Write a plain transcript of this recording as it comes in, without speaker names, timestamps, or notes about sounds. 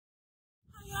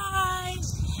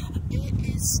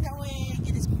is snowing,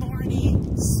 it is morning,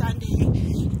 it's Sunday,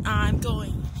 I'm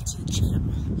going to the gym.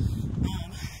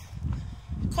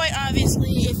 Quite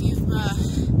obviously, if you've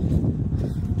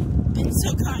been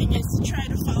so kind as to try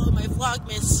to follow my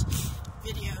Vlogmas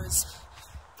videos,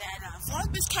 that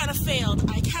Vlogmas kind of failed.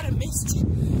 I kind of missed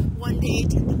one day,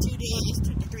 turned to 2 days,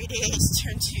 turned to 3 days,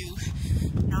 turned to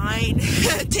 9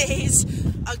 days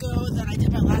ago that I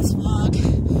did my last vlog.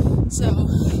 So,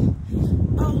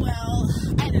 oh well,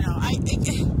 I don't know.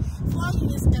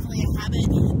 Vlogging is definitely a habit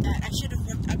that I should have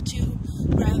worked up to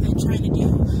rather than trying to do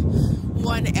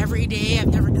one every day. I've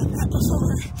never done that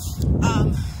before.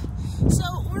 So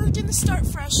we're gonna start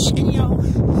fresh and,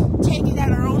 take it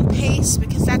at our own pace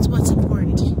because that's what's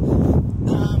important. It's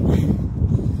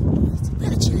a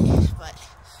little chilly, but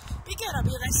be good. I'll be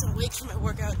nice and awake for my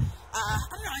workout. I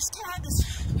don't know, I just had this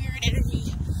weird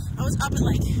energy. I was up at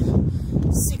like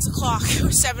 6 o'clock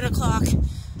or 7 o'clock.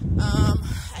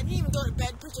 I didn't even go to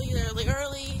bed particularly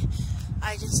early.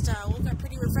 I just woke up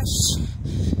pretty refreshed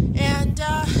and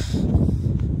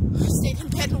stayed in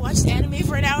bed and watched anime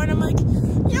for an hour, and I'm like, you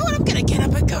know what, I'm gonna get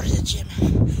up and go to the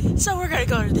gym. So we're gonna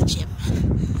go to the gym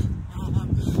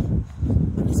on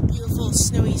this beautiful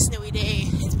snowy day.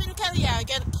 It's been kind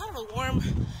of a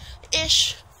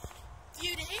warm-ish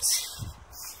few days,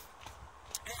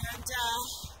 and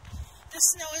the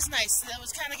snow is nice. It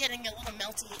was kind of getting a little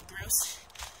melty and gross.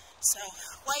 So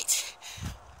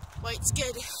white's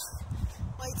good.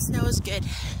 White snow is good.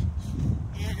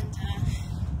 And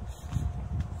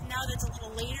now that it's a little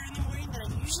later in the morning than I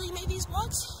usually make these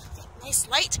vlogs, nice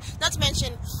light. Not to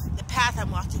mention the path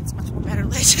I'm walking is much more better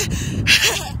lit.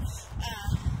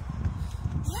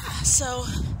 Yeah, so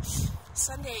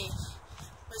Sunday,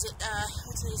 was it,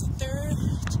 what's today's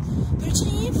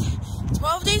 13th?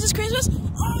 12 days is Christmas?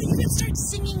 Oh, you can start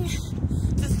singing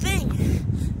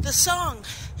the song.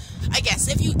 I guess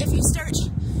if you start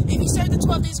the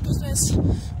 12 days of Christmas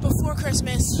before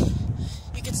Christmas,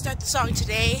 you can start the song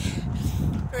today.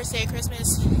 First day of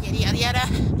Christmas, yada yada yada.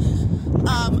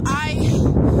 I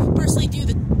personally do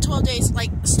the 12 days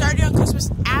like starting on Christmas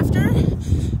after,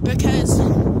 because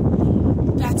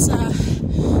that's the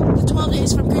 12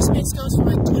 days from Christmas goes from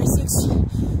like 26th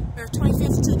or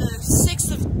 25th to the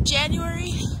 6th of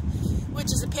January,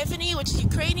 which is Epiphany, which is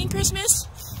Ukrainian Christmas.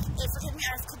 And forgive me,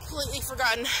 I've completely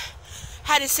forgotten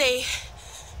how to say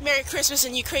Merry Christmas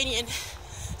in Ukrainian.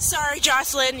 Sorry,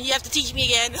 Jocelyn, you have to teach me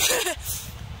again.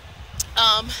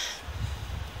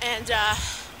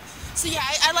 So yeah,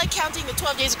 I like counting the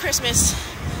 12 days of Christmas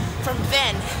from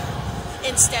then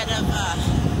instead of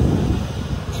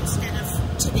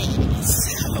today, I guess.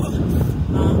 So,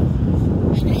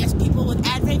 and I guess people with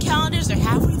Advent calendars, they're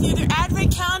halfway through their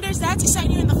Advent calendars. That's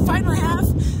exciting. In the final half.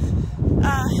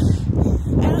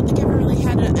 I don't think I've ever really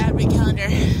had an Advent calendar.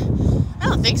 I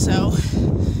don't think so.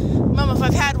 Mom, if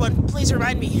I've had one, please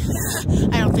remind me.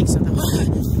 I don't think so, though.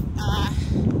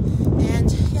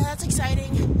 And yeah, that's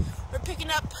exciting. We're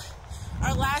picking up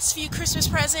our last few Christmas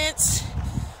presents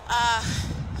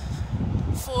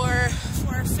for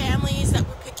families that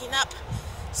we're picking up.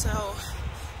 So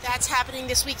that's happening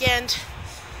this weekend.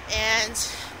 And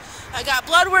I got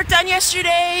blood work done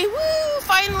yesterday. Woo!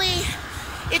 Finally.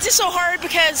 It's just so hard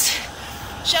because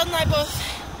Sheldon and I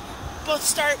both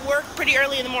start work pretty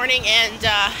early in the morning,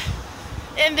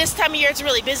 and this time of year it's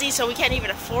really busy, so we can't even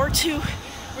afford to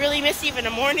really miss even a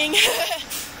morning.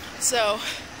 So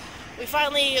we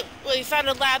found a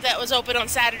lab that was open on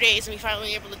Saturdays, and we finally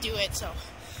were able to do it. So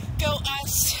go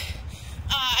us.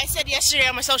 I said yesterday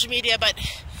on my social media, but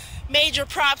major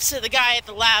props to the guy at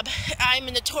the lab. I'm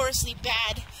a notoriously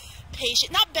bad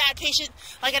patient. Not bad patient,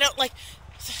 like I don't like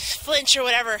flinch or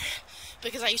whatever,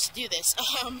 because I used to do this.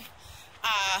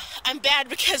 I'm bad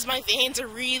because my veins are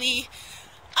really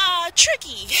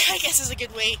tricky, I guess is a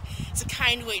good way, it's a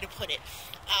kind way to put it.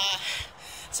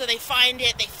 So they find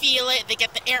it, they feel it, they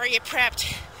get the area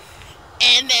prepped,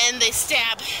 and then they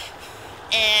stab,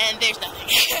 and there's nothing.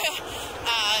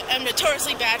 I'm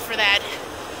notoriously bad for that.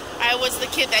 I was the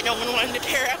kid that no one wanted to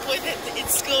pair up with in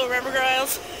school, remember,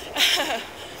 girls?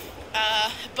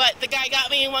 But the guy got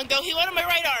me in one go. He went on my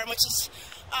right arm, which is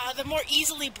the more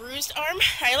easily bruised arm.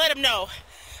 I let him know.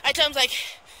 I tell him, like,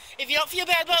 if you don't feel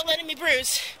bad about letting me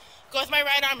bruise, go with my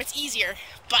right arm, it's easier.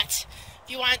 But if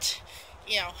you want,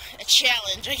 a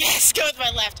challenge, I guess, go with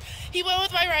my left. He went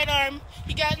with my right arm.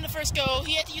 He got in the first go.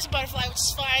 He had to use a butterfly, which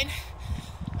is fine.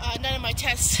 None of my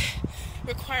tests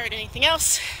required anything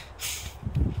else.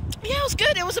 Yeah, it was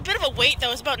good. It was a bit of a wait, though.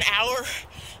 It was about an hour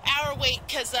wait,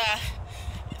 because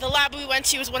the lab we went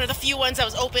to was one of the few ones that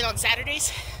was open on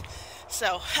Saturdays.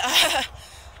 So,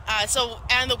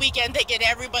 on the weekend, they get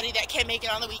everybody that can't make it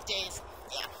on the weekdays.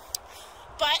 Yeah.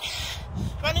 but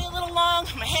running a little long.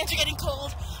 My hands are getting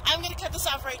cold. I'm gonna cut this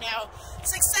off right now.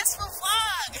 Successful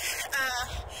vlog.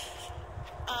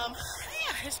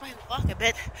 Yeah, here's my walk a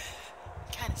bit.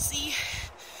 Kind of see,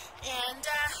 and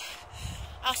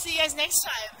I'll see you guys next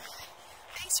time.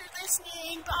 Thanks for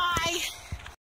listening. Bye.